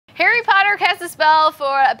Harry Potter casts a spell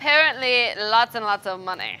for apparently lots and lots of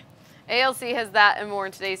money. ALC has that and more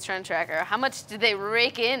in today's trend tracker. How much did they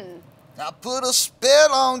rake in? I put a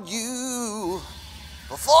spell on you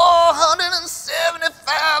for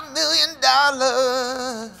 $475 million.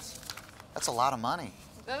 That's a lot of money.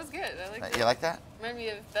 That was good. I like that. You like that? Reminded me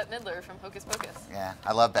of Bette Midler from Hocus Pocus. Yeah,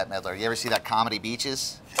 I love Bette Midler. You ever see that comedy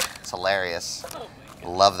Beaches? It's hilarious. Oh my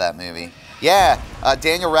God. Love that movie. Yeah,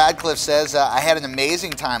 Daniel Radcliffe says, I had an amazing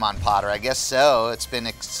time on Potter. I guess so. It's been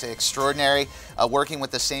extraordinary working with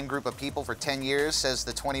the same group of people for 10 years, says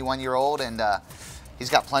the 21-year-old, and he's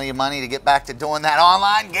got plenty of money to get back to doing that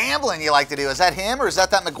online gambling you like to do. Is that him or is that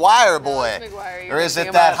McGuire boy? No, McGuire. Or is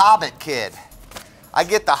it that Hobbit kid? I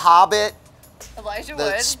get the Hobbit, Elijah the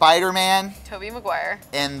Wood, Spider-Man, Tobey Maguire,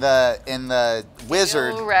 and the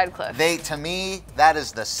Wizard. Daniel Radcliffe. To me, that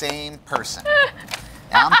is the same person.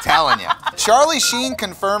 I'm telling you. Charlie Sheen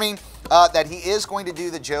confirming that he is going to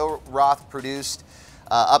do the Joe Roth produced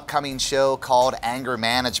upcoming show called Anger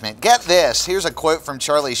Management. Get this. Here's a quote from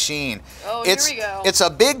Charlie Sheen. Oh, here we go. It's a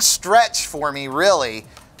big stretch for me, really,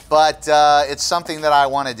 but it's something that I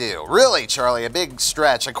want to do. Really, Charlie, a big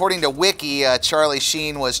stretch. According to Wiki, Charlie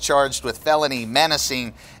Sheen was charged with felony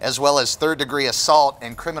menacing as well as third-degree assault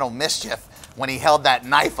and criminal mischief when he held that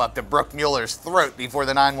knife up to Brooke Mueller's throat before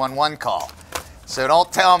the 911 call. So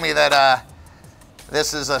don't tell me that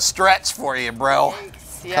this is a stretch for you, bro.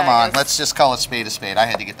 Yeah, Come on, let's just call a spade a spade. I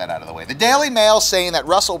had to get that out of the way. The Daily Mail saying that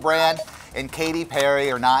Russell Brand and Katy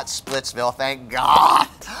Perry are not Splitsville. Thank God.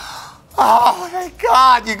 Oh, thank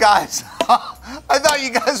God, you guys. I thought you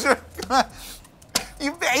guys were...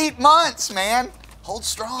 You've 8 months, man. Hold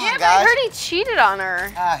strong, yeah, guys. but I heard he cheated on her.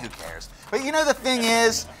 Who cares? But you know the thing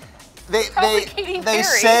is, they Perry.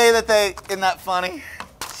 say that they... Isn't that funny?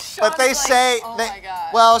 But they say, oh my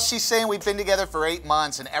God. well, she's saying we've been together for 8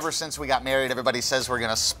 months, and ever since we got married, everybody says we're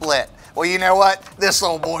gonna split. Well, you know what? This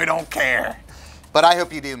old boy don't care. But I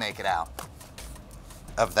hope you do make it out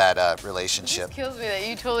of that relationship. It just kills me that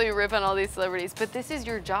you totally rip on all these celebrities, but this is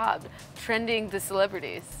your job, trending the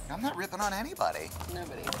celebrities. I'm not ripping on anybody.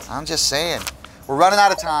 Nobody. I'm just saying. We're running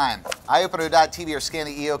out of time. EyeOpener.tv or scan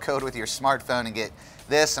the EO code with your smartphone and get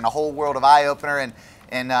this and a whole world of EyeOpener.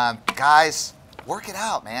 And guys, work it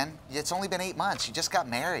out, man. It's only been 8 months. You just got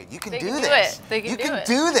married. You can do this. They can do it. You can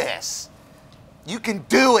do this. You can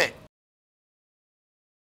do it.